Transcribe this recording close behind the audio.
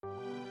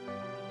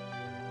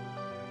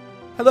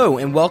Hello,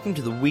 and welcome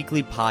to the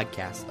weekly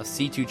podcast of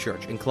C2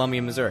 Church in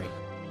Columbia, Missouri.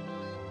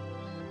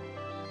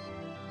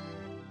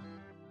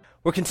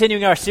 We're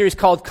continuing our series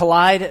called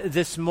Collide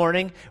this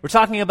morning. We're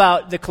talking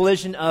about the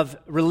collision of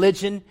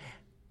religion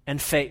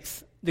and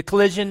faith. The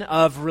collision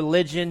of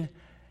religion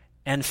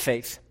and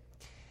faith.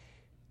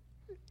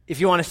 If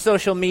you want a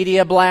social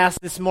media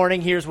blast this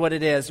morning, here's what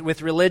it is.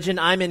 With religion,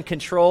 I'm in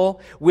control.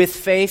 With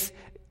faith,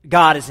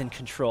 God is in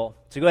control.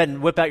 So go ahead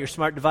and whip out your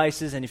smart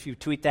devices, and if you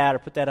tweet that or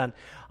put that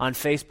on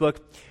Facebook.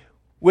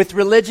 With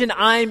religion,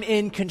 I'm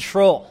in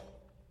control.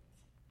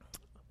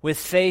 With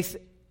faith,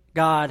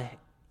 God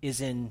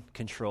is in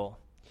control.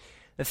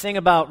 The thing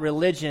about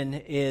religion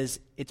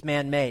is it's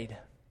man-made.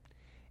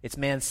 It's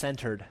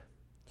man-centered.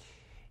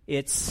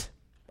 It's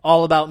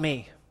all about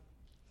me.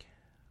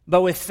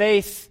 But with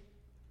faith,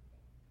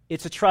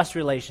 it's a trust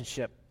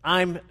relationship.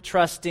 I'm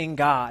trusting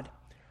God.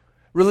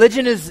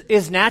 Religion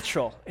is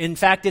natural. In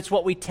fact, it's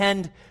what we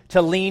tend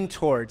to lean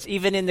towards.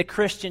 Even in the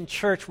Christian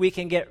church, we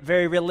can get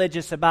very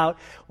religious about,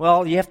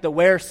 well, you have to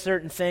wear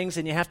certain things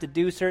and you have to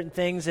do certain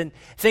things, and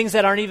things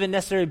that aren't even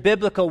necessarily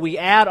biblical, we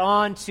add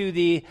on to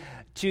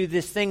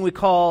this thing we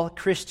call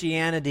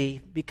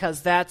Christianity,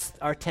 because that's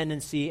our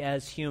tendency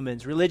as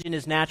humans. Religion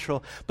is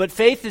natural, but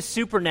faith is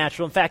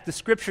supernatural. In fact, the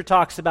Scripture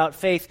talks about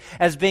faith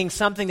as being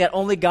something that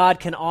only God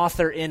can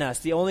author in us.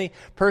 The only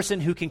person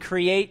who can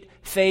create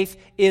faith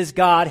is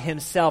God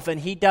Himself, and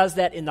He does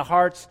that in the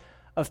hearts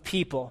of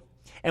people.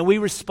 And we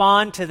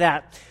respond to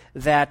that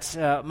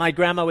my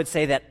grandma would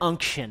say, that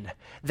unction,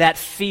 that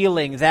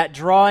feeling, that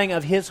drawing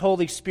of His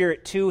Holy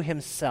Spirit to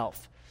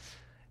Himself.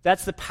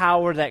 That's the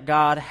power that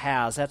God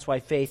has. That's why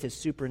faith is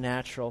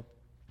supernatural.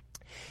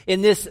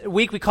 In this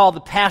week we call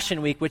the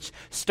Passion Week, which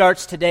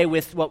starts today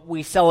with what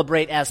we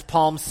celebrate as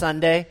Palm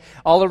Sunday.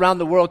 All around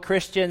the world,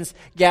 Christians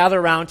gather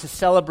around to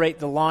celebrate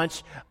the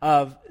launch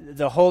of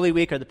the Holy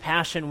Week or the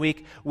Passion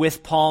Week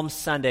with Palm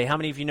Sunday. How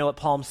many of you know what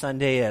Palm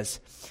Sunday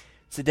is?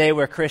 It's a day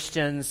where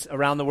Christians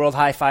around the world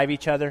high-five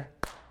each other.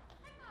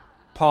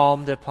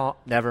 Palm to palm.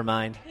 Never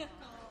mind.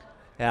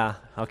 Yeah,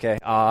 okay.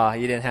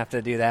 You didn't have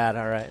to do that.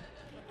 All right.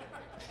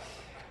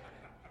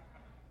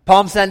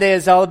 Palm Sunday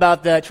is all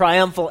about the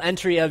triumphal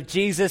entry of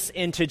Jesus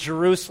into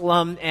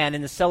Jerusalem, and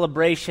in the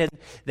celebration,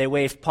 they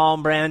waved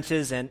palm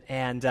branches, and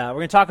we're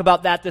going to talk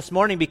about that this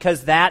morning,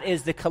 because that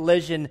is the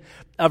collision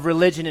of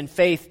religion and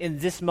faith in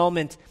this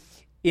moment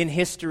in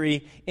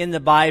history in the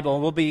Bible.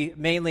 We'll be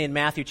mainly in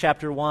Matthew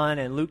chapter 1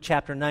 and Luke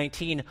chapter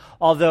 19,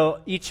 although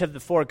each of the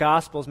four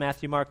Gospels,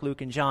 Matthew, Mark,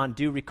 Luke, and John,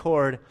 do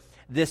record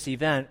this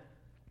event.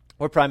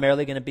 We're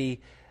primarily going to be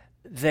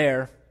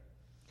there.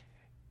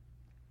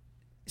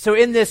 So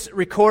in this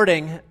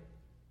recording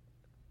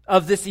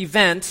of this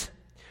event,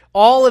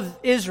 all of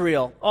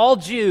Israel, all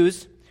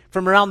Jews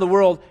from around the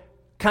world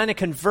kind of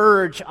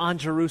converge on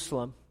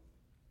Jerusalem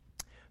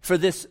for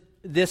this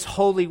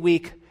Holy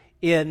Week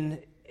in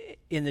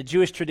the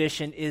Jewish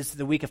tradition is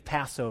the week of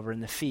Passover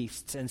and the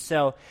feasts. And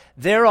so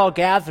they're all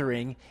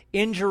gathering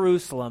in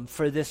Jerusalem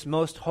for this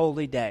most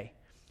holy day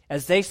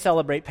as they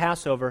celebrate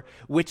Passover,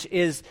 which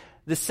is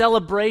the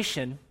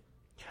celebration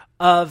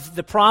of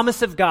the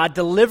promise of God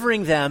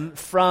delivering them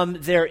from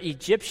their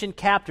Egyptian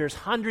captors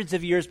hundreds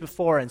of years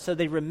before. And so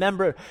they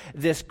remember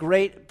this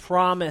great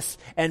promise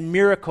and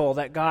miracle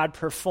that God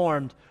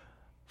performed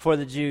for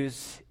the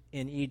Jews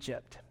in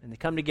Egypt. And they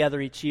come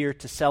together each year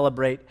to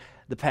celebrate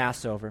the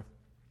Passover.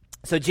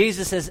 So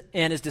Jesus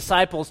and His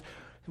disciples,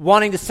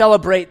 wanting to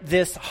celebrate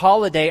this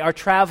holiday, are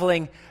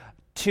traveling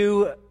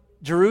to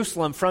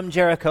Jerusalem from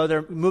Jericho.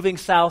 They're moving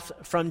south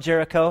from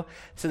Jericho.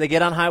 So they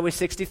get on Highway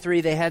 63,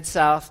 they head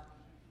south.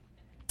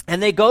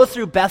 And they go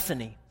through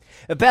Bethany.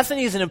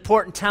 Bethany is an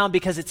important town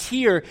because it's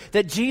here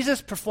that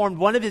Jesus performed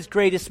one of His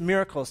greatest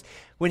miracles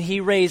when He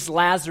raised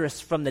Lazarus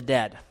from the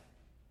dead.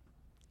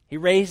 He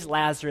raised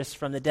Lazarus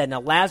from the dead. Now,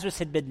 Lazarus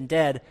had been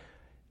dead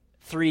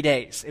 3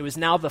 days. It was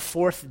now the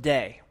fourth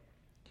day.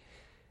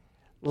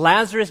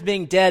 Lazarus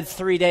being dead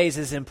 3 days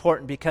is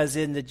important because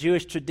in the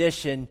Jewish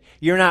tradition,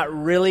 you're not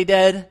really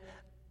dead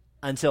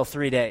until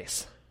 3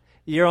 days.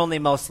 You're only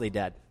mostly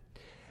dead.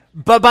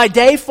 But by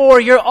day 4,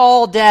 you're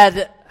all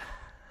dead.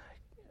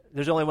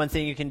 There's only one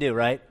thing you can do,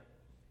 right?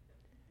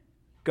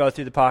 Go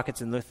through the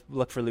pockets and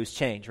look for loose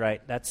change,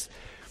 right?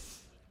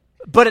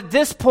 But at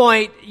this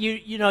point,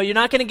 you know, you're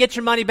not going to get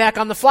your money back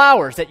on the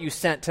flowers that you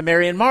sent to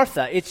Mary and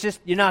Martha. It's just,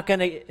 you're not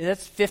going to,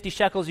 that's 50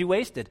 shekels you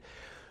wasted.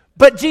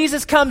 But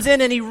Jesus comes in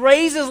and He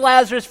raises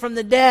Lazarus from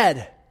the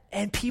dead.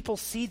 And people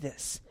see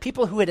this.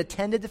 People who had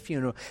attended the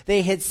funeral,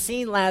 they had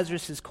seen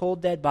Lazarus'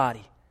 cold, dead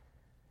body.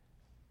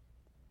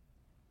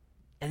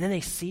 And then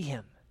they see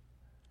Him.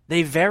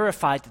 They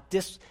verified that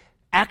this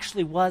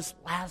actually was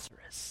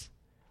Lazarus.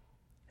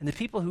 And the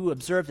people who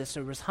observed this,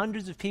 there was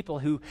hundreds of people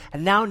who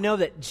now know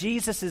that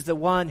Jesus is the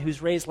one who's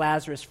raised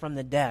Lazarus from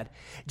the dead.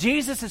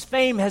 Jesus'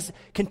 fame has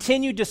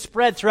continued to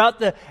spread throughout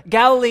the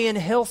Galilean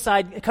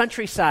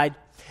countryside.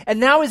 And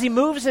now as He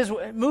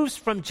moves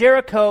from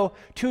Jericho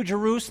to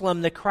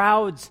Jerusalem, the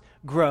crowds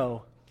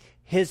grow.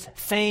 His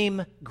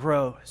fame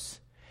grows.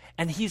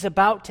 And he's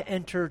about to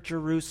enter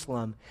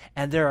Jerusalem,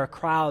 and there are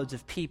crowds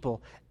of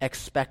people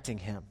expecting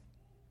him.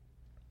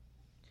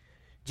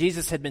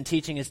 Jesus had been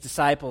teaching his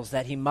disciples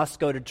that he must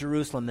go to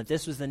Jerusalem, that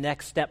this was the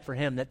next step for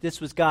him, that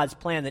this was God's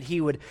plan, that he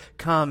would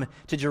come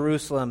to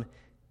Jerusalem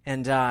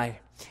and die.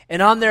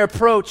 And on their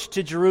approach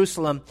to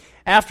Jerusalem,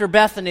 after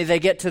Bethany, they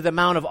get to the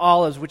Mount of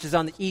Olives, which is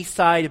on the east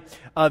side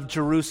of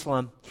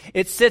Jerusalem.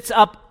 It sits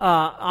up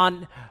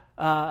on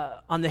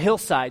the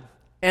hillside,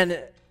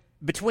 and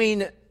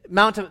between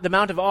the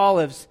Mount of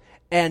Olives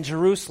and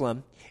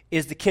Jerusalem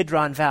is the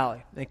Kidron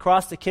Valley. They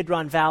cross the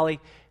Kidron Valley,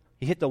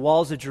 you hit the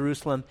walls of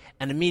Jerusalem,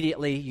 and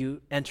immediately you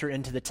enter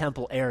into the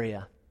temple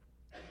area.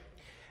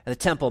 The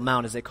Temple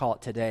Mount, as they call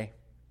it today.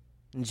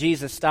 And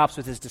Jesus stops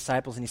with his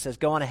disciples and he says,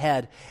 go on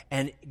ahead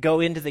and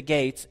go into the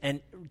gates,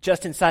 and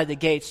just inside the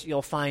gates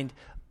you'll find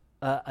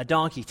a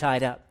donkey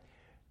tied up.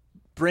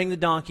 Bring the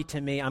donkey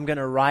to me. I'm going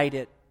to ride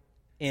it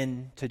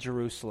into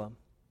Jerusalem.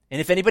 And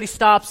if anybody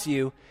stops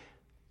you,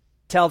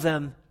 tell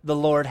them the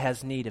Lord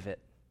has need of it.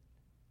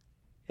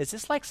 Is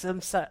this like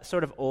some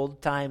sort of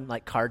old-time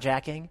like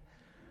carjacking?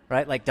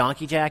 Right? Like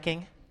donkey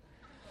jacking?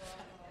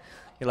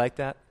 You like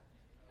that?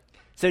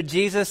 So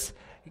Jesus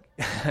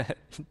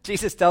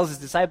tells his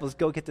disciples,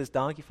 go get this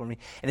donkey for me.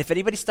 And if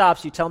anybody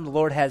stops you, tell them the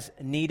Lord has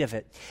need of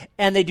it.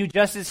 And they do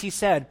just as he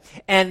said.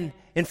 And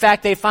in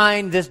fact, they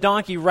find this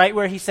donkey right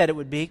where he said it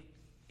would be.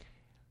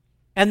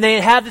 And they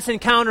have this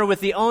encounter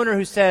with the owner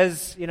who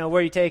says, where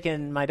are you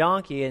taking my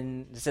donkey?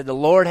 And they said, the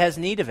Lord has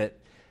need of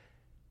it.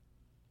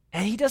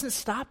 And he doesn't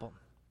stop them.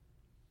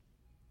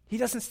 He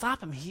doesn't stop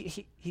them.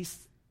 He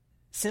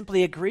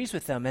simply agrees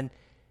with them. And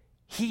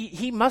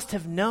he must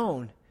have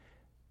known,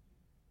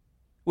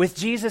 with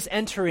Jesus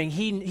entering,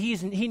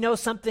 he knows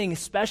something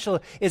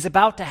special is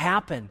about to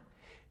happen.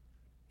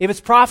 It was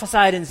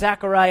prophesied in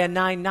Zechariah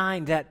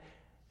 9:9 that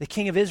the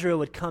king of Israel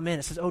would come in.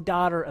 It says, O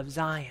daughter of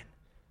Zion,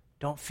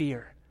 don't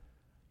fear.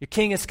 Your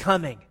king is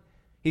coming.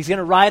 He's going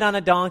to ride on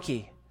a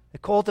donkey, the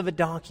colt of a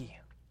donkey.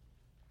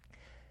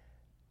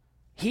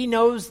 He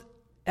knows,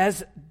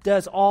 as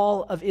does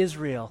all of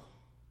Israel,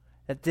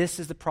 that this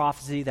is the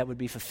prophecy that would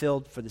be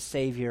fulfilled for the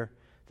Savior,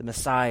 the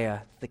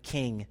Messiah, the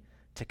King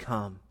to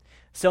come.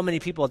 So many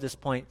people at this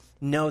point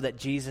know that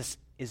Jesus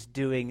is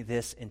doing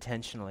this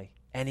intentionally,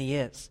 and he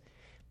is.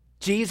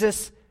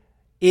 Jesus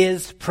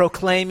is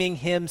proclaiming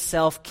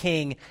himself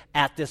king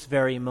at this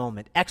very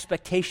moment.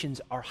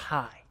 Expectations are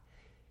high,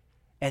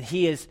 and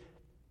he is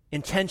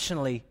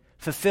intentionally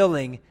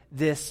fulfilling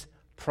this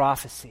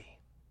prophecy.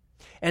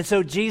 And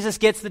so Jesus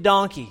gets the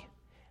donkey,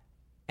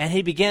 and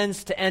he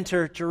begins to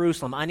enter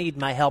Jerusalem. I need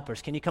my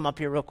helpers. Can you come up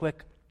here real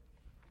quick?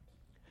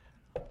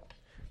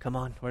 Come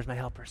on, where's my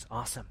helpers?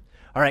 Awesome.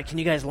 All right, can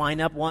you guys line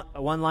up?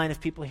 One line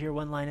of people here,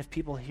 one line of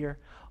people here.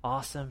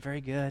 Awesome,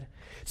 very good.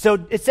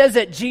 So it says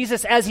that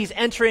Jesus, as he's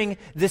entering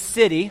the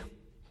city,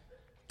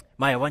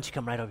 Maya, why don't you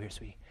come right over here,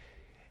 sweetie?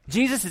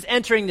 Jesus is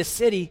entering the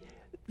city.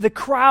 The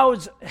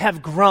crowds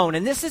have grown,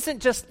 and this isn't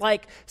just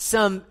like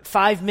some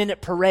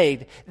 5-minute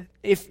parade.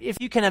 If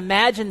you can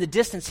imagine the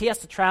distance he has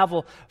to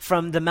travel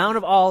from the Mount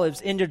of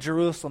Olives into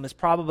Jerusalem is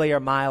probably a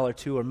mile or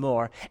two or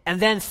more. And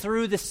then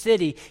through the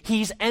city,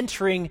 he's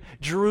entering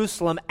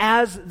Jerusalem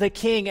as the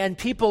king, and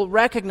people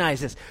recognize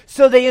this.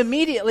 So they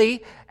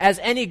immediately, as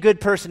any good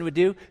person would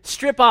do,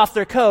 strip off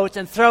their coats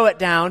and throw it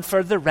down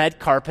for the red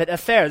carpet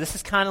affair. This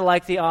is kind of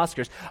like the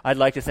Oscars. I'd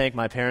like to thank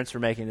my parents for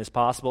making this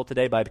possible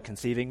today by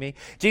conceiving me.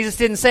 Jesus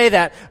didn't say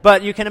that,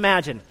 but you can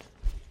imagine.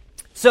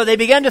 So they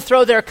began to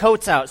throw their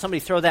coats out.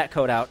 Somebody throw that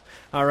coat out.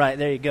 All right,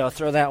 there you go.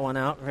 Throw that one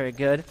out. Very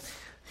good.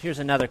 Here's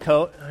another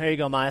coat. There you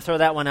go, Maya. Throw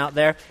that one out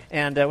there.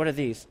 And what are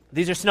these?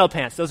 These are snow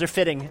pants. Those are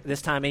fitting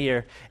this time of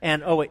year.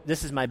 And, oh, wait,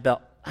 this is my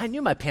belt. I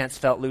knew my pants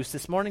felt loose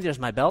this morning. There's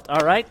my belt.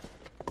 All right.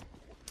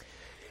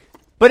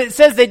 But it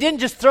says they didn't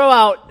just throw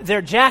out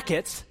their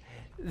jackets.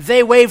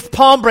 They waved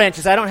palm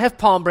branches. I don't have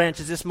palm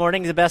branches this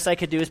morning. The best I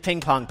could do is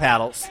ping pong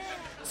paddles.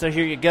 So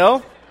here you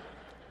go.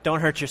 Don't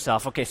hurt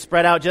yourself. Okay,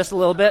 spread out just a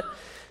little bit.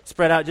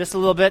 Spread out just a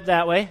little bit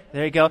that way.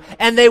 There you go.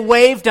 And they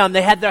waved them.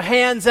 They had their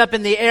hands up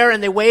in the air,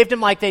 and they waved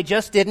them like they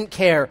just didn't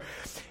care.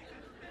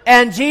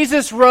 And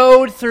Jesus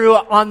rode through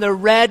on the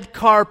red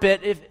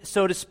carpet,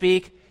 so to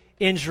speak,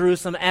 in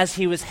Jerusalem as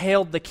he was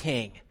hailed the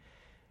king.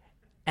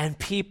 And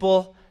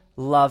people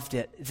loved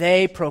it.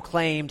 They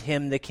proclaimed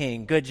him the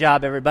king. Good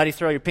job, everybody.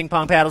 Throw your ping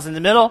pong paddles in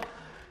the middle.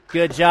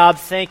 Good job.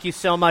 Thank you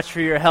so much for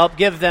your help.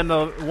 Give them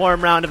a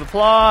warm round of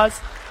applause.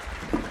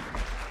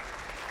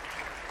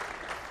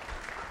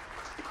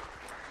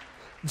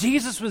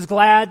 Jesus was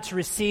glad to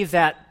receive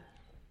that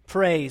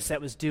praise that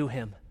was due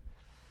him.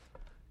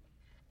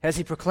 As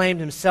he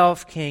proclaimed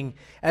himself king,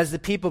 as the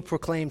people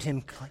proclaimed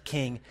him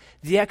king,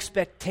 the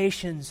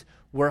expectations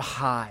were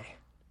high.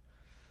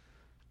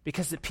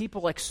 Because the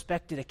people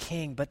expected a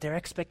king, but their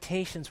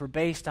expectations were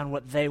based on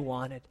what they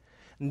wanted,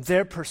 and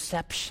their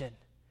perception.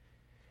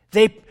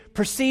 They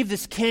perceived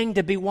this king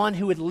to be one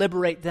who would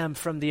liberate them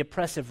from the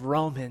oppressive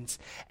Romans,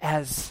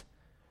 as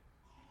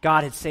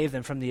God had saved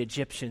them from the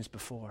Egyptians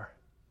before.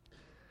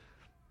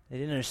 They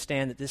didn't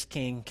understand that this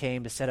king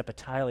came to set up a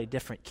entirely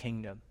different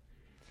kingdom.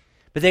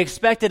 But they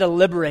expected a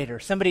liberator,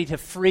 somebody to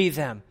free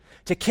them,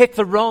 to kick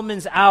the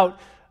Romans out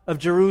of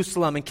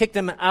Jerusalem and kick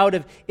them out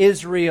of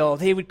Israel.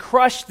 He would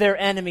crush their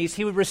enemies.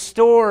 He would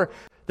restore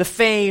the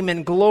fame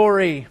and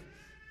glory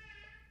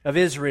of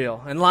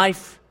Israel. And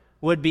life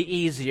would be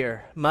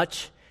easier,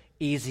 much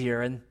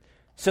easier. And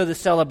so the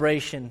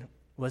celebration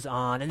was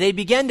on. And they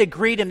began to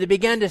greet him. They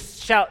began to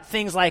shout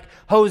things like,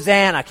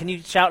 Hosanna. Can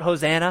you shout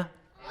Hosanna?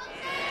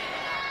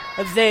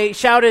 Hosanna! They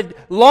shouted,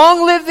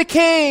 Long live the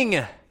King!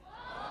 Long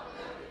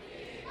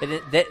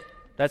live the King.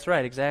 That's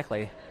right,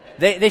 exactly.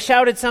 They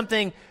shouted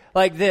something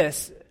like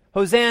this,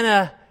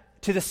 Hosanna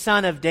to the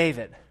Son of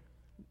David.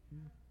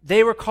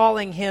 They were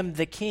calling him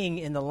the king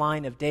in the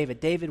line of David.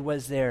 David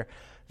was their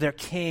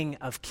king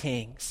of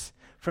kings.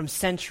 From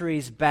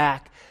centuries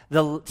back,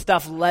 the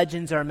stuff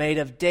legends are made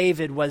of,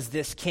 David was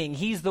this king.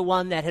 He's the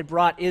one that had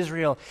brought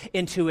Israel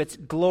into its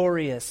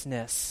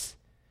gloriousness,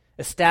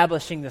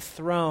 establishing the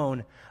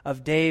throne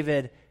of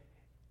David.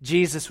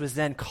 Jesus was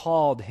then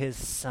called his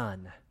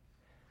son.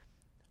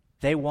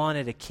 They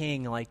wanted a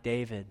king like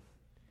David.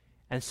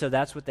 And so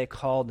that's what they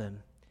called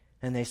him.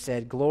 And they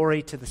said,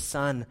 Glory to the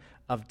Son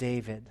of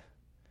David.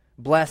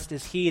 Blessed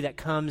is he that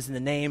comes in the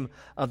name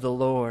of the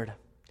Lord.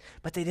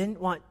 But they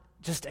didn't want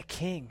just a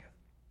king.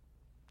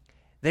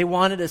 They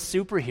wanted a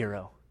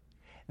superhero.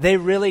 They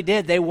really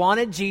did. They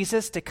wanted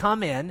Jesus to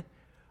come in,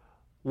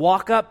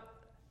 walk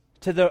up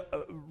to the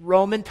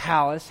Roman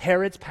palace,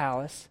 Herod's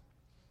palace,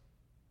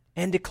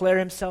 and declare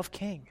himself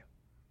king.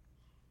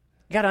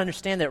 You got to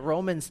understand that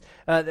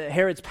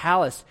Herod's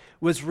palace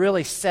was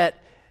really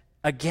set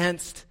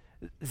against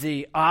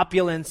the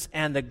opulence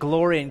and the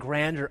glory and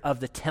grandeur of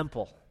the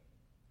temple,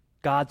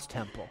 God's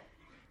temple.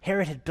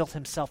 Herod had built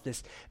himself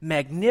this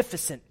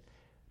magnificent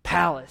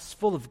palace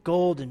full of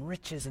gold and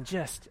riches and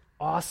just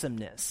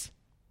awesomeness.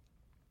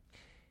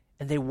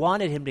 And they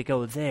wanted him to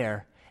go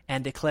there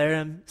and declare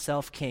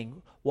himself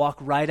king, walk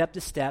right up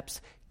the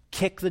steps,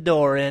 kick the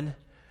door in,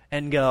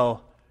 and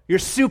go, Your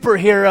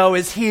superhero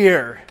is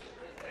here.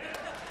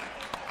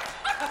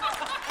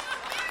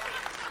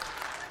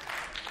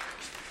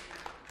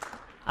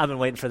 I've been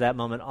waiting for that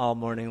moment all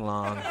morning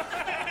long.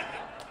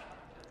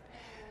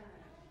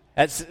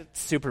 That's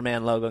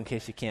Superman logo in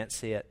case you can't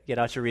see it. Get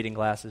out your reading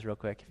glasses real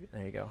quick.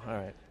 There you go. All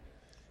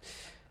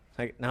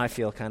right. Now I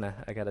feel kind of,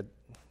 I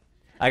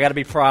got to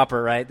be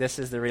proper, right? This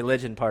is the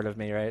religion part of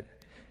me, right?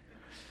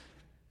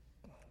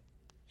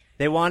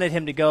 They wanted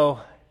him to go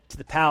to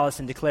the palace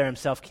and declare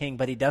himself king,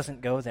 but he doesn't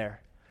go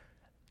there.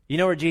 You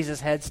know where Jesus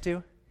heads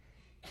to?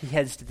 He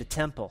heads to the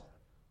temple.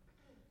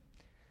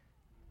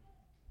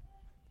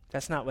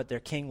 That's not what their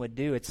king would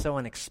do. It's so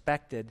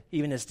unexpected.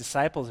 Even his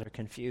disciples are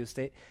confused.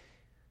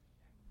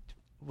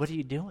 What are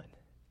you doing?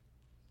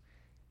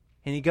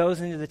 And he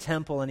goes into the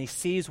temple and he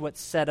sees what's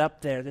set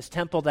up there. This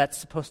temple that's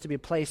supposed to be a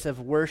place of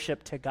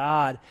worship to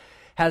God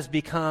has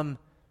become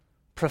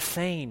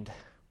profaned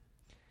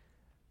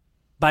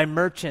by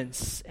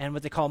merchants and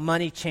what they call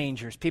money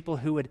changers, people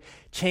who would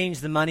change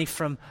the money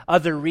from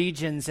other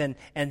regions and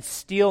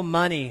steal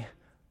money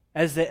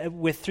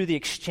through the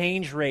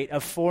exchange rate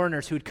of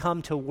foreigners who'd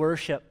come to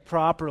worship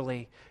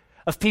properly,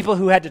 of people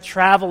who had to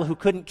travel, who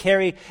couldn't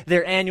carry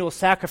their annual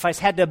sacrifice,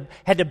 had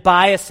to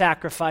buy a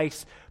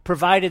sacrifice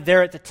provided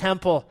there at the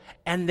temple,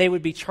 and they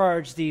would be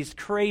charged these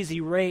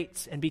crazy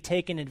rates and be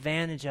taken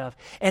advantage of.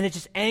 And it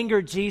just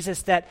angered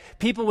Jesus that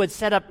people would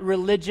set up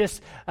religious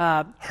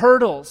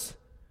hurdles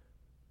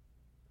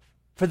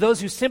for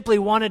those who simply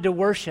wanted to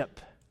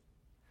worship.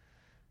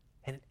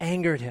 And it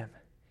angered him.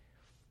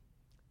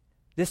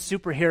 This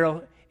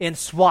superhero, in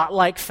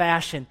SWAT-like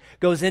fashion,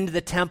 goes into the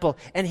temple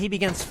and he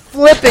begins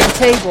flipping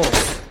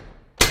tables.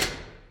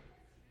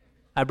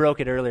 I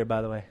broke it earlier,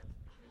 by the way.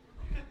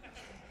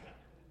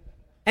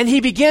 And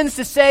he begins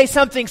to say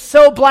something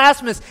so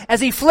blasphemous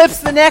as he flips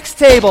the next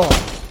table.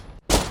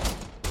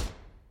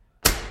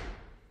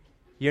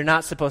 You're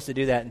not supposed to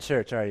do that in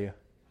church, are you?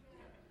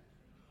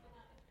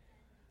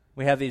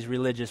 We have these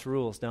religious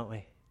rules, don't we?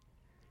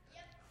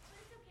 Yep, but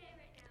it's okay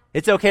right now.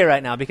 It's okay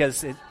right now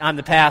because I'm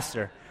the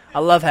pastor. I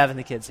love having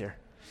the kids here.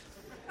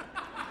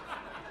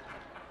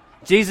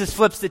 Jesus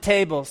flips the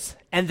tables,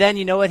 and then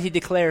you know what he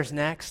declares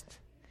next?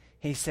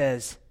 He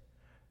says,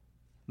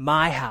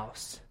 My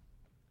house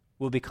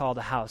will be called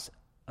a house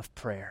of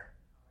prayer,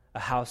 a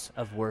house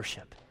of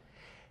worship.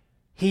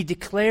 He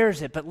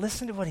declares it, but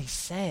listen to what he's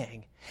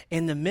saying.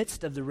 In the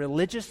midst of the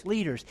religious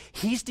leaders,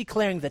 he's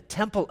declaring the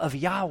temple of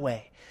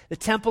Yahweh, the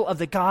temple of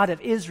the God of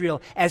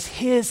Israel, as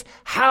his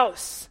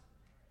house.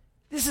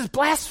 This is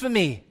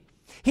blasphemy.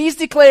 He's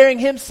declaring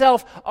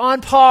himself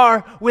on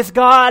par with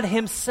God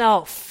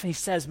himself. He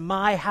says,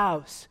 My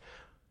house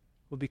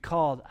will be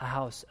called a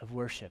house of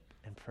worship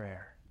and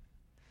prayer.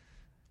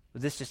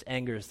 But this just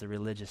angers the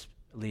religious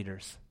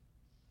leaders.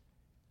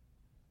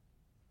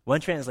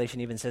 One translation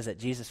even says that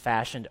Jesus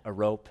fashioned a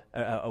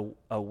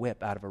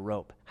whip out of a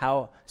rope.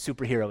 How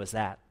superhero is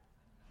that?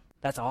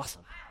 That's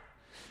awesome.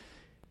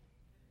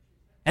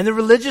 And the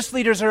religious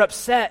leaders are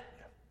upset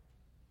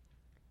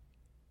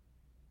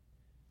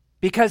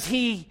because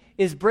he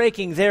is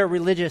breaking their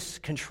religious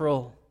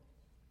control.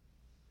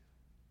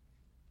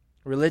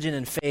 Religion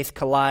and faith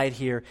collide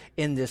here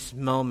in this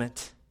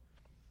moment.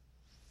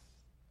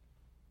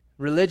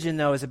 Religion,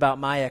 though, is about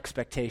my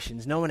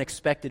expectations. No one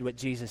expected what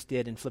Jesus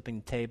did in flipping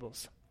the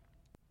tables.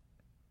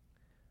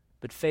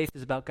 But faith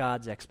is about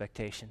God's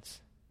expectations.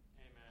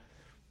 Amen.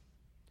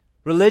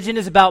 Religion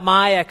is about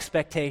my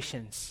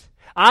expectations.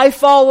 I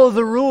follow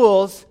the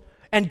rules,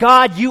 and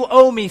God, you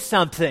owe me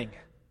something.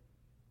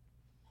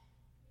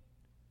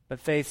 But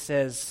faith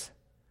says,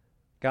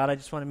 God, I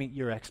just want to meet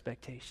your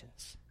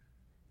expectations.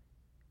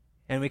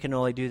 And we can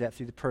only do that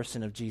through the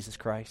person of Jesus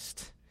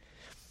Christ.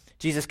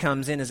 Jesus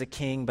comes in as a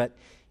king, but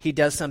he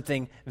does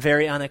something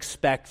very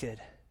unexpected.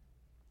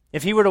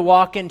 If he were to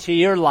walk into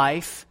your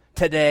life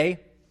today,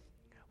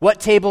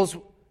 what tables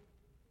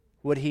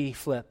would he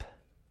flip?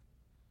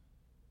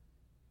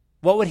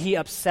 What would he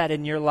upset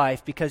in your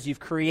life because you've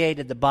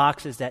created the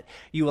boxes that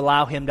you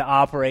allow him to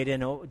operate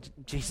in? Oh,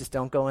 Jesus,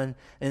 don't go in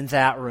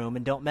that room,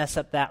 and don't mess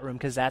up that room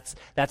because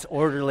that's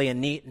orderly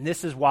and neat, and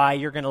this is why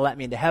you're going to let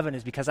me into heaven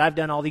is because I've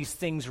done all these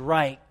things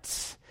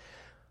right.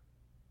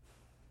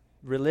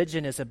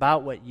 Religion is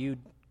about what you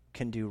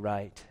can do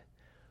right,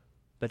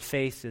 but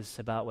faith is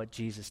about what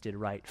Jesus did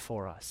right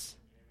for us.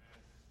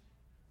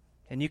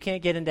 And you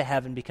can't get into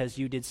heaven because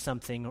you did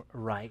something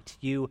right.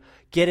 You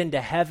get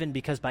into heaven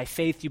because by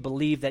faith you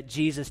believe that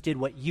Jesus did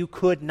what you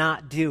could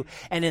not do.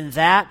 And in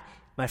that,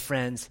 my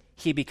friends,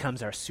 he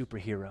becomes our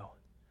superhero.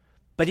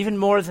 But even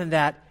more than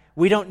that,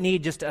 we don't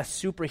need just a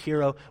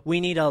superhero. We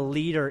need a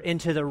leader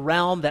into the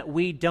realm that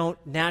we don't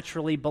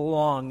naturally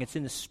belong. It's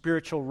in the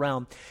spiritual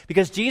realm.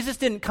 Because Jesus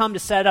didn't come to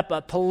set up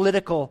a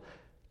political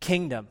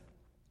kingdom.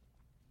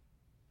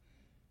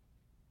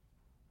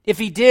 If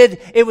he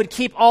did, it would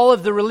keep all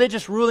of the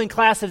religious ruling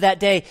class of that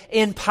day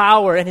in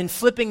power and in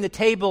flipping the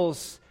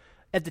tables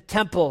at the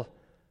temple.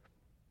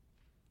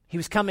 He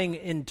was coming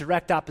in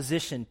direct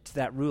opposition to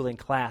that ruling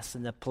class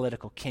in the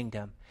political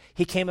kingdom.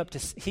 He came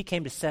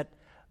to set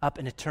up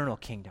an eternal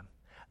kingdom,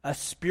 a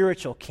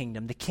spiritual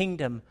kingdom, the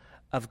kingdom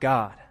of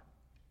God.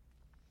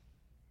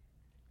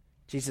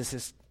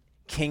 Jesus'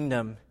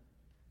 kingdom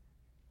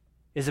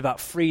is about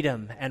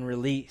freedom and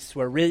release,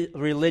 where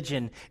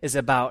religion is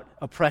about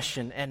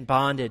oppression and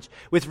bondage.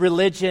 With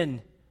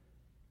religion,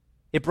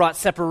 it brought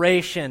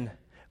separation,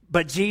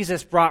 but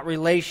Jesus brought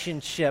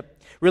relationship.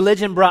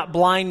 Religion brought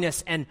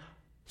blindness and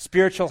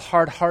spiritual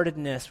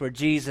hard-heartedness, where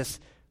Jesus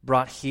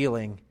brought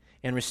healing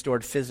and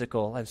restored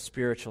physical and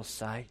spiritual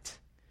sight.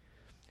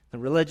 The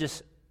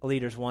religious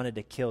leaders wanted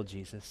to kill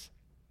Jesus,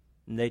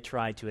 and they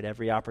tried to at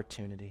every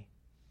opportunity.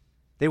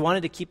 They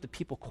wanted to keep the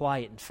people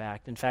quiet, in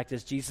fact. In fact,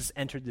 as Jesus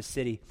entered the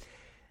city,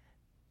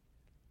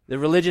 the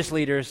religious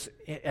leaders,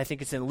 I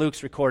think it's in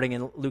Luke's recording,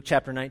 in Luke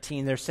chapter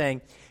 19, they're saying,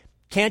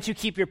 can't you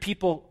keep your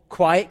people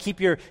quiet, keep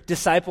your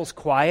disciples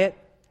quiet?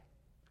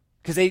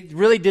 Because they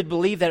really did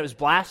believe that it was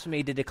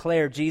blasphemy to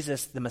declare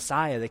Jesus the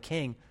Messiah, the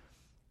King.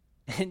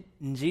 And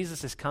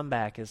Jesus'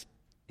 comeback is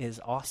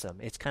awesome.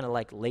 It's kind of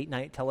like late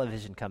night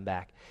television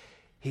comeback.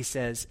 He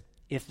says,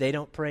 if they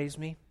don't praise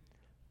me,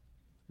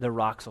 the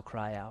rocks will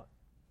cry out.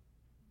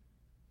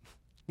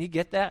 You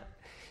get that?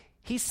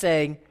 He's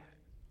saying,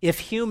 if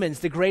humans,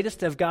 the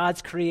greatest of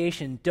God's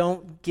creation,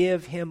 don't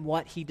give him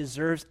what he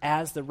deserves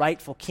as the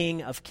rightful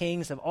King of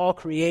kings of all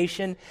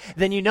creation,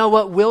 then you know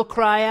what will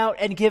cry out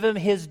and give him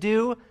his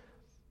due?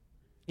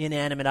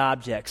 Inanimate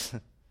objects.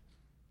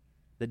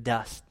 The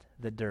dust,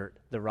 the dirt,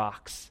 the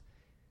rocks,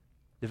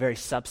 the very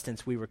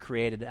substance we were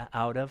created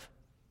out of.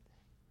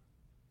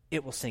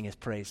 It will sing his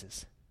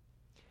praises.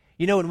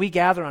 You know, when we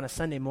gather on a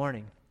Sunday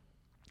morning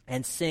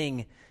and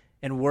sing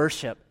and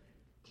worship,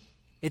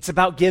 it's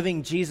about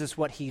giving Jesus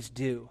what he's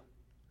due.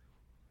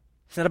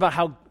 It's not about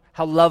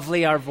how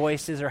lovely our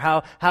voice is or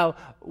how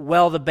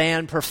well the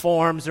band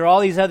performs or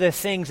all these other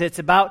things. It's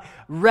about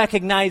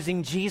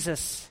recognizing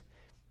Jesus.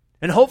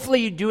 And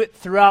hopefully you do it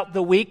throughout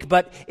the week,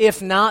 but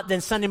if not, then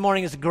Sunday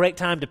morning is a great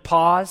time to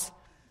pause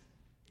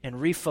and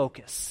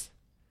refocus.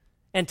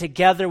 And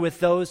together with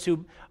those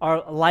who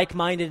are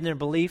like-minded in their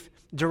belief,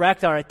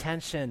 direct our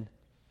attention,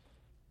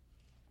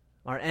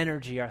 our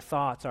energy, our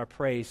thoughts, our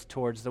praise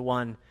towards the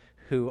one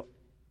who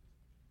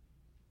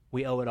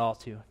we owe it all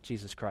to,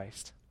 Jesus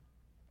Christ.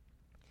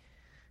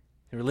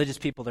 The religious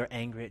people, they're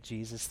angry at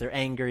Jesus. They're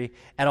angry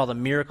at all the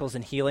miracles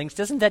and healings.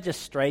 Doesn't that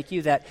just strike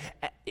you that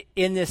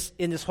in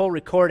this whole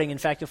recording, in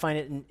fact, you'll find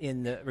it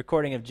in the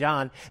recording of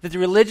John, that the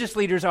religious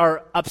leaders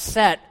are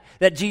upset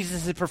that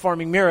Jesus is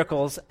performing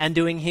miracles and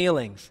doing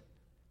healings.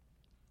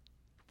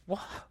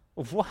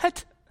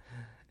 What?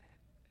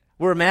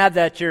 We're mad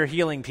that you're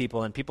healing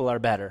people and people are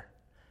better.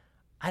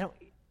 I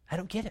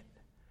don't get it.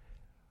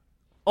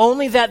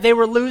 Only that they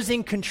were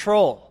losing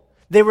control.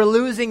 They were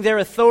losing their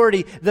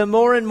authority the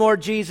more and more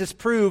Jesus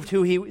proved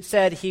who he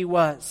said he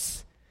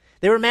was.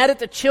 They were mad at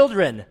the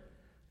children.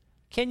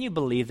 Can you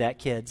believe that,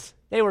 kids?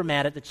 They were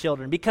mad at the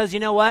children because you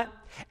know what?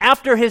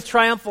 After his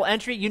triumphal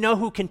entry, you know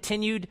who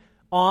continued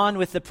on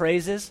with the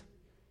praises?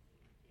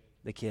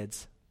 The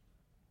kids.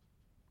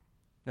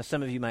 Now,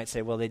 some of you might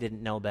say, well, they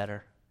didn't know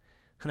better.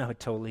 And I would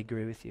totally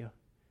agree with you.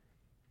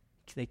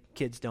 The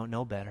kids don't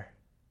know better.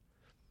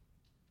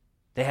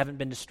 They haven't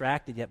been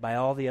distracted yet by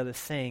all the other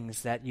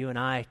things that you and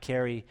I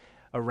carry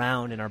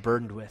around and are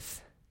burdened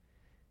with.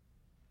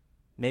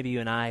 Maybe you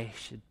and I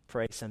should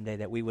pray someday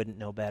that we wouldn't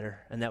know better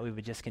and that we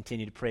would just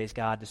continue to praise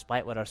God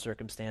despite what our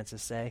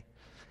circumstances say,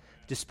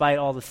 despite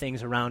all the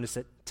things around us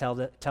that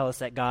tell us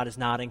that God is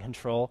not in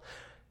control.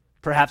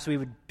 Perhaps we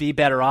would be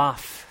better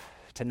off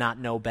to not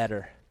know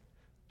better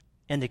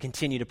and to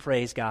continue to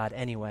praise God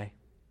anyway.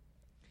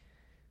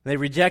 They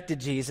rejected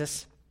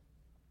Jesus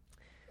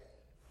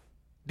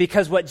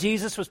because what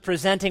Jesus was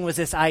presenting was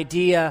this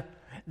idea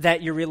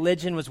that your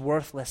religion was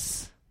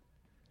worthless.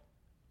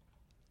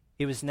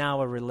 It was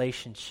now a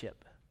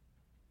relationship.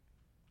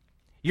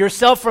 Your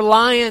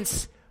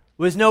self-reliance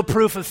was no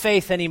proof of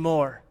faith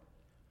anymore.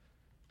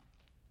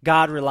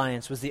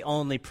 God-reliance was the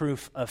only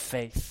proof of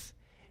faith.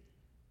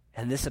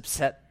 And this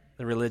upset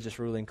the religious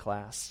ruling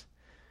class.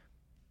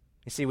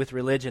 You see, with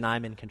religion,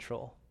 I'm in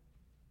control.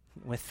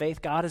 With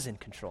faith, God is in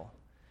control.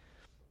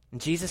 And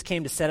Jesus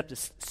came to set up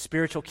this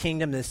spiritual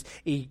kingdom, this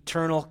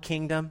eternal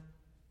kingdom.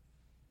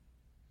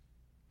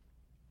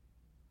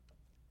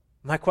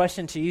 My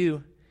question to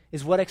you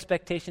is, what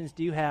expectations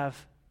do you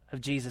have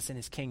of Jesus and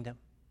his kingdom?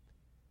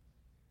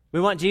 We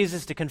want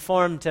Jesus to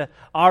conform to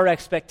our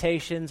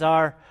expectations,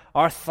 our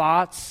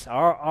thoughts,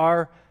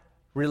 our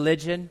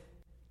religion,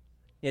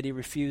 yet he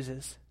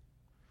refuses.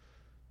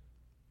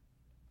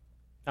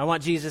 I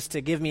want Jesus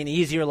to give me an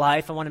easier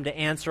life. I want him to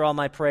answer all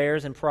my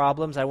prayers and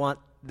problems. I want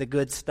the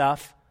good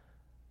stuff.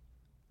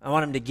 I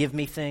want him to give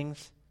me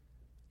things.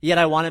 Yet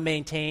I want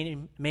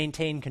to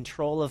maintain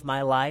control of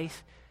my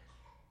life.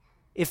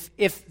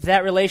 If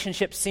that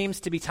relationship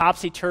seems to be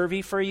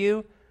topsy-turvy for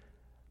you,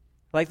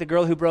 like the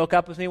girl who broke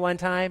up with me one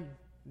time,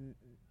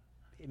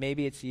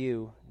 maybe it's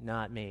you,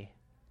 not me.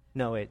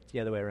 No, it's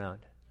the other way around.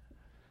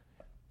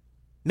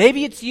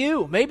 Maybe it's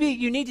you. Maybe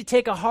you need to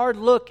take a hard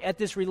look at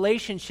this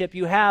relationship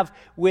you have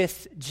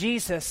with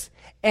Jesus.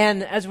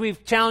 And as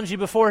we've challenged you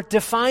before,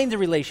 define the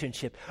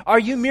relationship. Are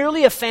you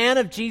merely a fan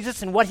of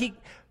Jesus and what he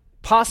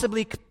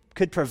possibly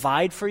could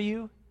provide for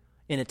you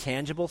in a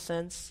tangible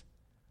sense?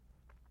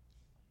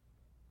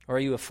 Or are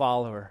you a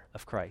follower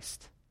of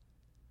Christ?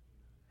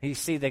 You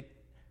see, the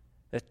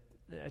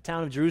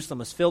town of Jerusalem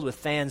was filled with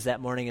fans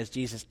that morning as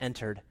Jesus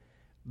entered.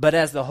 But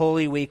as the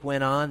Holy Week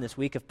went on, this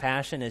week of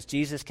Passion, as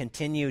Jesus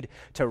continued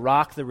to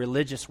rock the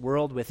religious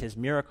world with his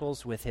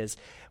miracles,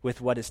 with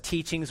what his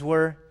teachings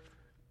were,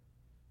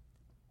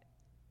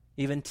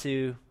 even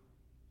to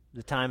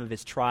the time of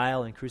his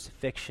trial and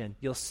crucifixion,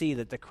 you'll see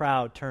that the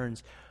crowd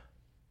turns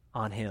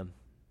on him.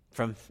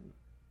 From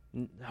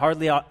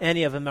hardly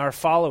any of them are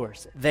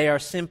followers. They are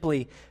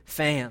simply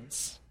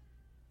fans.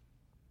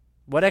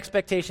 What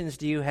expectations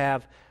do you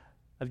have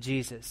of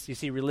Jesus? You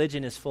see,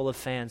 religion is full of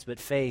fans, but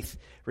faith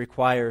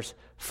requires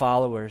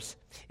followers.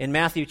 In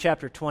Matthew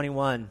chapter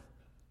 21,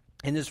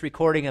 in this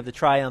recording of the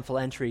triumphal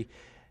entry,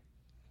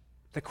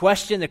 the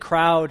question the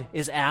crowd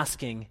is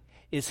asking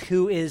is,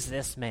 who is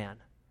this man?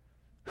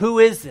 Who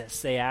is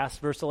this? They asked.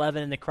 Verse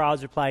 11, and the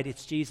crowds replied,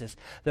 it's Jesus,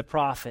 the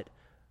prophet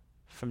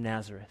from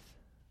Nazareth.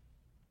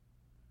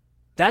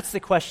 That's the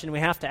question we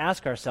have to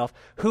ask ourselves.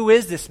 Who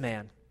is this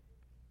man?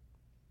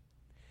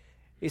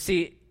 You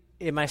see,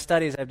 in my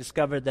studies, I've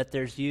discovered that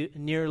there's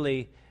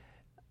nearly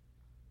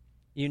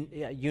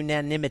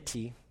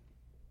unanimity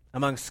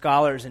among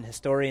scholars and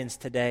historians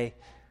today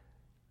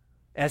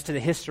as to the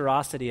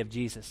historicity of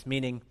Jesus,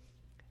 meaning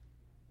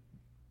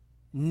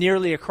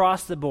nearly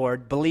across the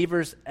board,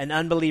 believers and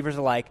unbelievers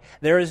alike,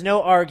 there is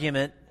no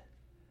argument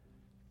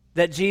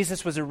that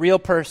Jesus was a real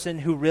person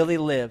who really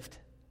lived.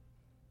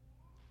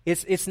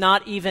 It's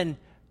not even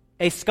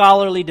a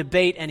scholarly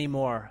debate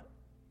anymore,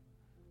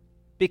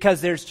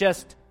 because there's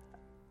just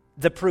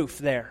the proof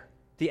there,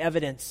 the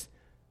evidence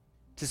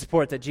to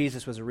support that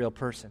Jesus was a real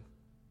person.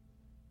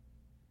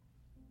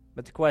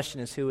 But the question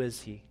is, who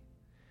is he?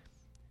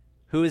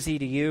 Who is he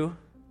to you?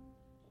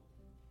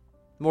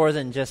 More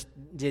than just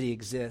did he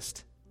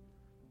exist.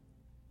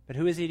 But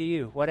who is he to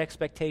you? What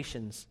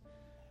expectations?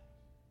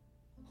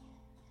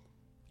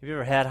 Have you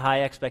ever had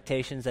high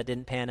expectations that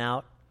didn't pan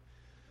out?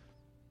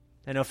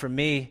 I know for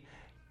me,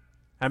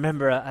 I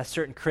remember a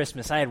certain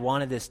Christmas, I had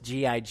wanted this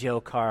G.I. Joe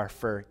car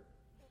for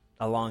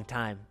a long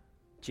time.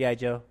 G.I.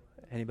 Joe?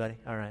 Anybody?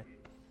 All right.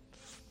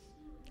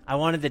 I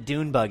wanted the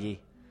dune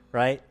buggy,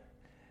 right?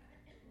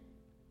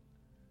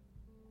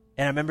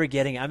 And I remember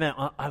getting it.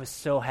 I was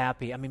so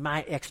happy.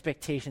 My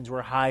expectations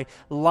were high.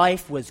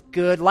 Life was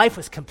good. Life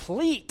was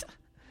complete.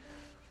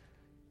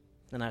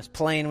 And I was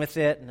playing with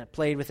it, and I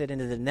played with it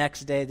into the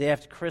next day, the day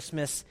after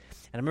Christmas.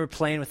 And I remember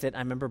playing with it. I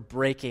remember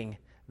breaking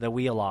the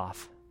wheel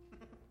off.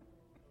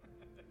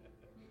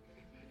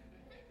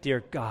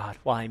 Dear God,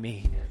 why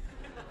me?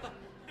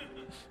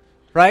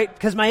 Right?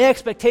 Because my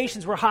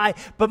expectations were high,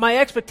 but my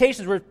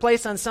expectations were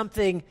placed on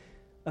something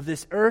of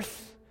this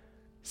earth,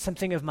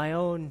 something of my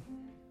own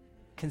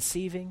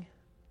conceiving.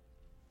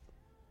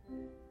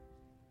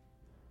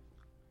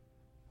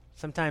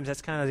 Sometimes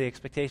that's kind of the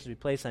expectations we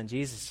place on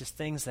Jesus, just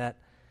things that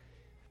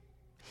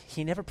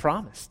he never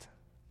promised.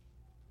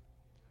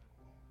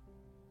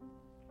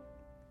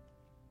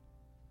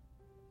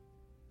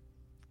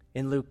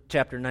 In Luke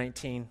chapter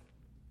 19,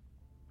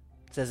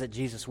 it says that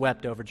Jesus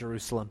wept over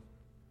Jerusalem.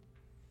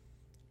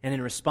 And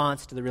in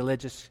response to the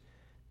religious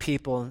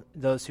people,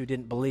 those who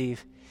didn't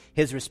believe,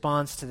 his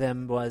response to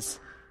them was,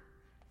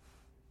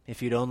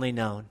 if you'd only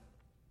known,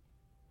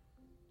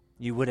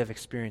 you would have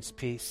experienced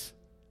peace.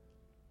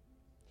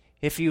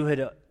 If you had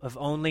have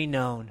only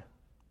known.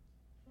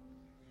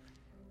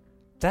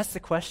 That's the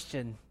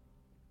question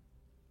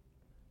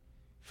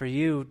for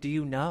you. Do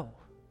you know?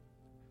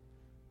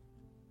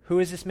 Who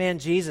is this man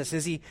Jesus?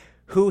 Is he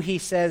who he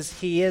says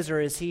he is,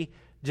 or is he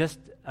just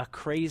a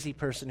crazy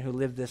person who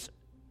lived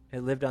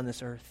on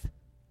this earth?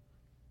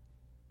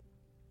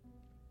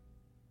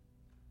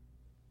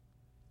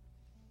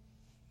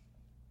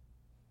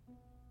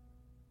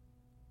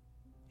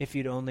 If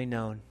you'd only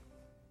known.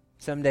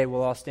 Someday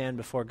we'll all stand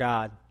before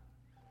God.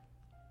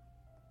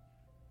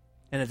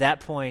 And at that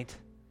point,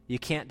 you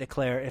can't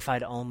declare, if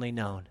I'd only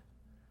known,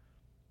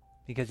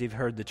 because you've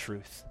heard the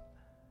truth.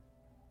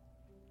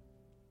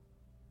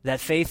 That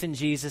faith in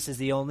Jesus is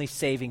the only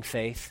saving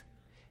faith.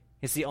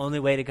 It's the only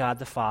way to God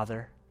the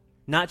Father,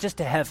 not just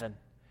to heaven.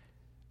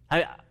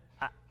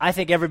 I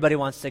think everybody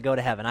wants to go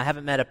to heaven. I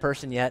haven't met a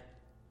person yet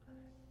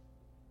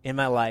in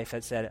my life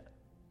that said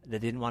they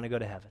didn't want to go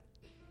to heaven.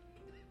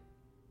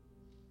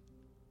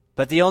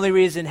 But the only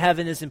reason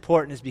heaven is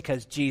important is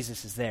because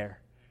Jesus is there.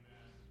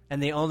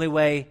 And the only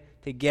way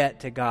to get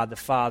to God the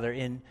Father,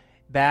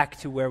 back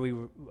to where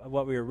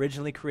what we were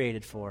originally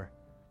created for,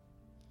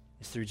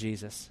 is through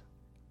Jesus.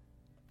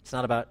 It's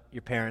not about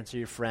your parents or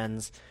your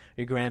friends,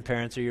 or your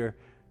grandparents, or your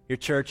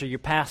church, or your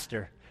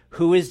pastor.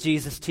 Who is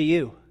Jesus to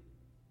you?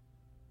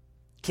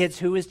 Kids,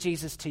 who is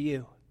Jesus to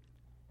you?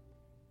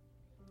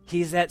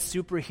 He's that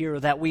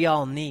superhero that we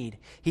all need.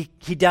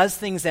 He does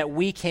things that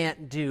we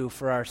can't do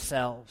for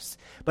ourselves.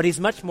 But he's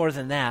much more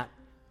than that.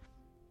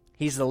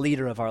 He's the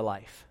leader of our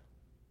life.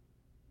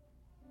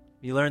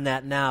 You learn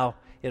that now,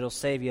 it'll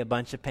save you a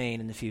bunch of pain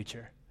in the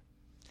future.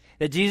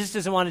 That Jesus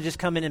doesn't want to just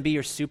come in and be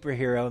your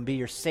superhero and be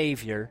your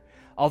savior,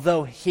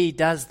 although he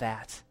does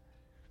that.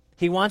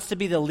 He wants to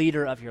be the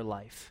leader of your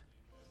life.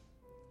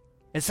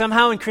 And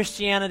somehow in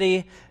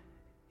Christianity,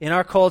 in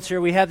our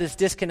culture, we have this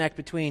disconnect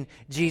between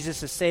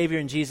Jesus as Savior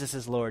and Jesus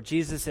as Lord.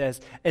 Jesus as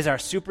our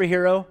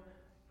superhero,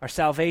 our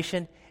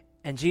salvation,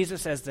 and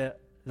Jesus as the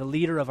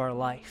leader of our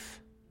life.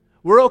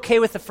 We're okay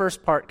with the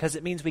first part because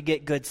it means we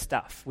get good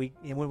stuff.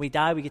 When we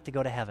die, we get to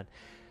go to heaven.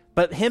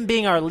 But him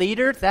being our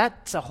leader,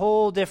 that's a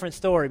whole different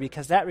story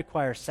because that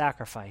requires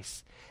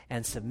sacrifice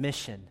and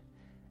submission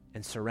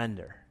and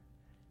surrender.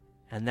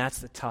 And that's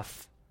the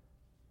tough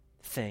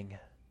thing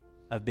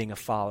of being a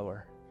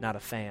follower, not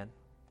a fan.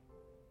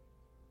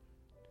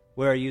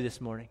 Where are you this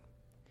morning?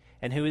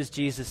 And who is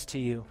Jesus to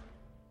you?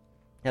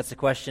 That's the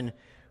question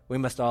we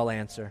must all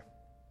answer.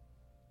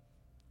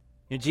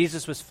 You know,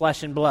 Jesus was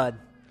flesh and blood.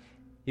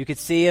 You could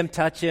see him,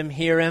 touch him,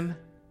 hear him,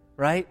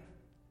 right?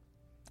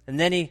 And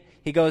then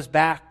he goes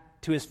back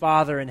to his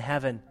Father in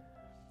heaven.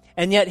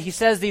 And yet he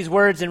says these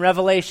words in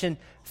Revelation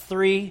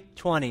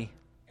 3:20.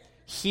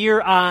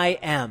 Here I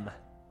am.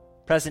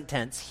 Present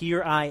tense,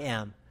 here I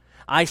am.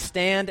 I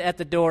stand at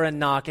the door and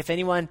knock. If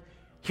anyone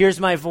hears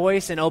my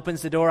voice and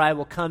opens the door, I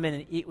will come in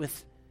and eat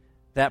with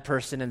that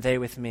person and they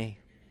with me.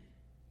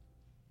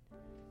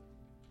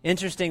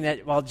 Interesting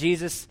that while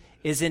Jesus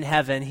is in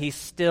heaven, he's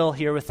still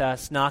here with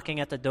us, knocking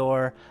at the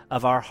door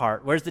of our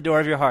heart. Where's the door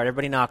of your heart?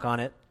 Everybody knock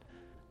on it.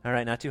 All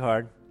right, not too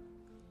hard.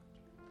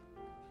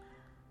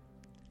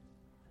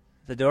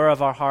 The door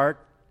of our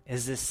heart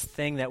is this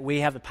thing that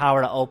we have the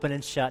power to open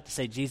and shut, to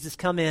say, Jesus,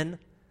 come in,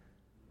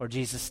 or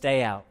Jesus,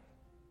 stay out.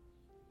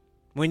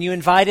 When you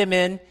invite him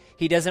in,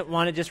 he doesn't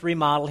want to just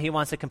remodel. He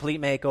wants a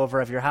complete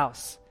makeover of your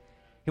house.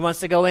 He wants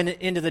to go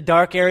into the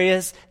dark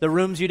areas, the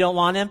rooms you don't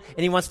want him,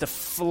 and he wants to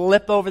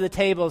flip over the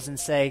tables and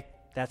say,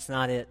 that's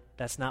not it.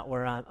 That's not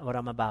what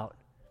I'm about.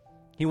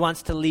 He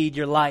wants to lead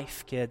your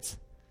life, kids.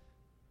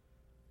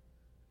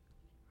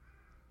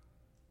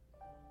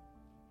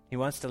 He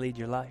wants to lead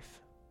your life.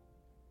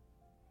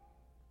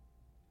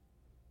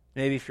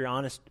 Maybe if you're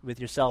honest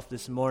with yourself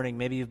this morning,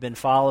 maybe you've been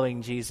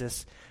following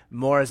Jesus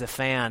more as a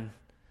fan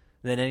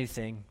than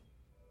anything.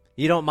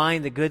 You don't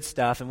mind the good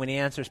stuff, and when he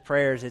answers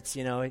prayers, it's,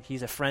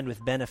 he's a friend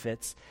with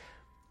benefits,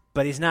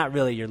 but he's not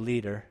really your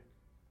leader.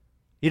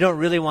 You don't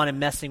really want him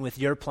messing with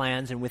your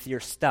plans and with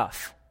your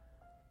stuff.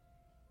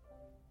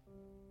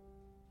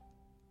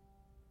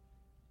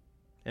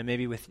 And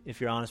maybe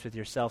if you're honest with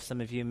yourself, some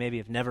of you maybe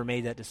have never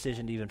made that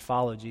decision to even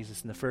follow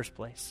Jesus in the first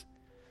place.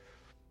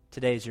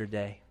 Today's your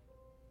day.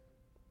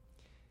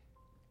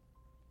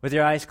 With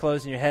your eyes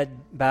closed and your head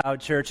bowed,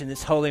 church, in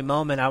this holy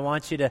moment, I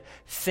want you to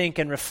think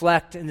and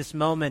reflect in this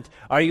moment.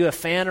 Are you a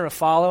fan or a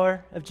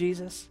follower of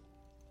Jesus?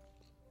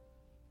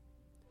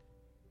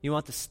 You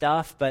want the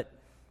stuff, but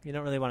you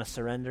don't really want to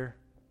surrender.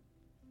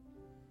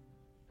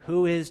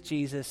 Who is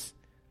Jesus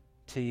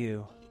to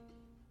you?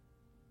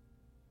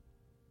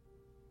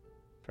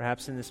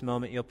 Perhaps in this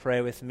moment you'll pray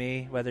with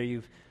me, whether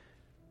you've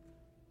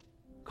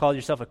called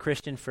yourself a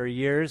Christian for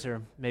years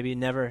or maybe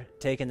never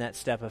taken that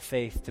step of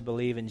faith to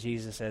believe in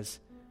Jesus as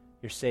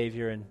your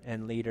Savior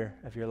and leader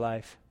of your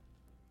life,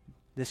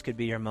 this could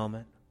be your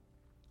moment.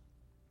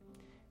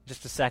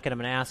 Just a second, I'm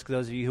going to ask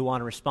those of you who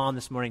want to respond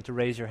this morning to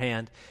raise your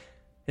hand.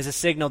 Is a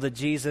signal to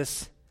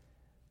Jesus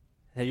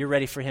that you're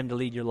ready for him to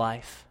lead your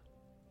life.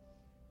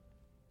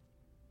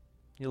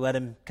 You let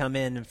him come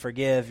in and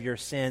forgive your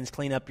sins,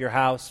 clean up your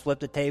house, flip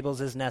the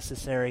tables as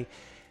necessary,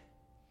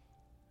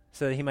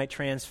 so that he might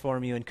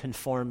transform you and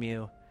conform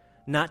you,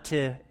 not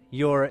to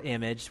your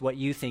image, what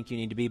you think you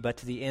need to be, but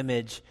to the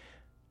image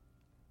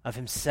of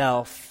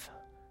himself,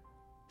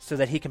 so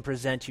that he can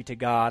present you to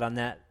God on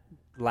that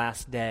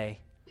last day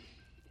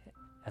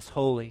as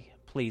holy,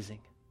 pleasing.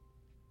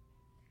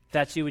 If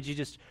that's you, would you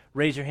just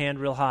raise your hand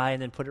real high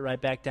and then put it right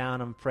back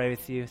down? I'm going to pray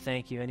with you.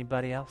 Thank you.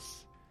 Anybody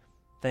else?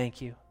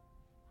 Thank you.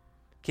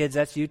 Kids,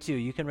 that's you too.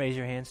 You can raise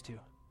your hands too.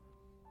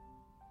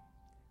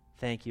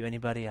 Thank you.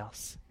 Anybody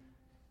else?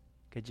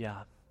 Good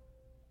job.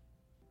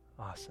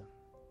 Awesome.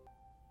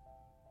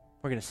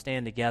 We're going to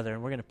stand together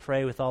and we're going to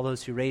pray with all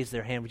those who raised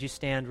their hand. Would you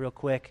stand real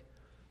quick?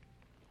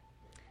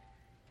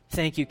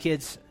 Thank you,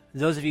 kids.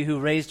 Those of you who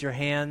raised your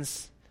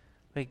hands,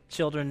 like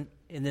children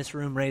in this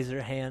room raise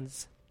their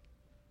hands.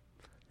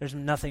 There's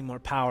nothing more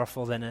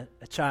powerful than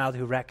a child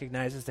who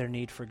recognizes their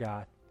need for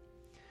God.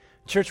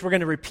 Church, we're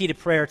going to repeat a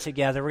prayer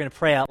together. We're going to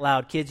pray out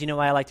loud. Kids, you know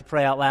why I like to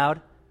pray out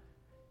loud?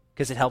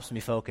 Because it helps me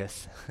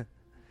focus.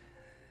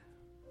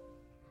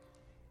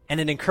 And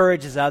it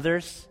encourages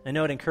others. I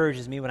know it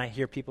encourages me when I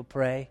hear people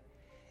pray.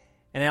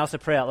 And I also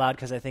pray out loud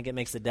because I think it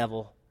makes the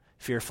devil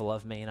fearful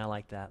of me, and I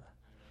like that.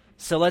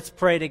 So let's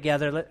pray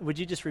together. Would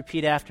you just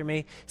repeat after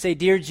me? Say,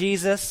 Dear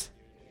Jesus,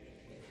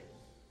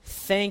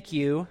 thank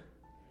you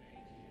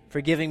for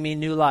giving me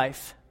new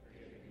life.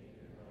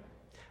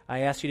 I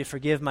ask you to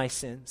forgive my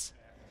sins.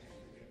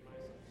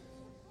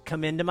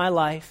 Come into my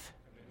life,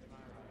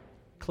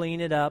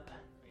 clean it up,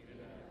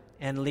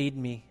 and lead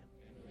me.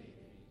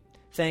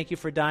 Thank you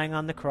for dying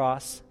on the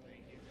cross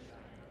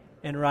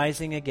and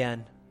rising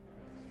again.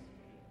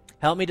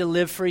 Help me to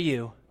live for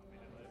you.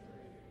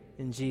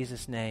 In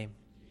Jesus' name,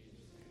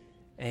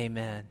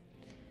 amen.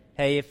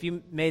 Hey, if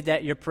you made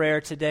that your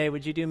prayer today,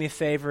 would you do me a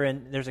favor?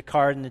 And there's a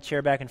card in the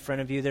chair back in front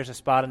of you. There's a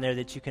spot in there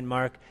that you can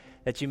mark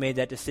that you made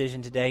that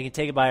decision today. You can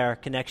take it by our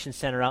Connection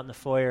Center out in the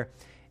foyer.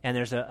 And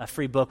there's a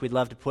free book we'd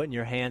love to put in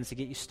your hands to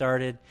get you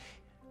started.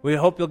 We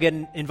hope you'll get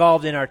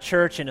involved in our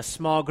church in a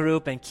small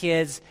group. And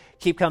kids,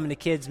 keep coming to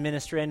kids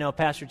ministry. I know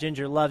Pastor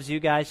Ginger loves you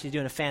guys. She's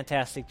doing a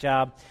fantastic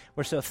job.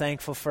 We're so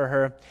thankful for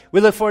her.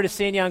 We look forward to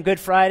seeing you on Good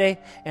Friday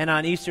and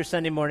on Easter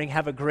Sunday morning.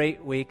 Have a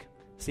great week.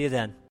 See you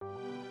then.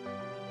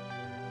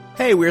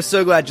 Hey, we're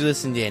so glad you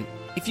listened in.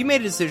 If you made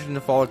a decision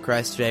to follow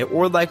Christ today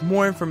or would like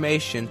more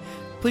information,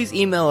 please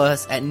email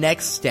us at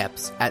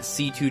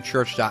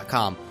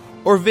nextsteps@c2church.com.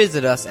 or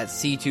visit us at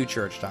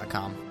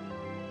c2church.com.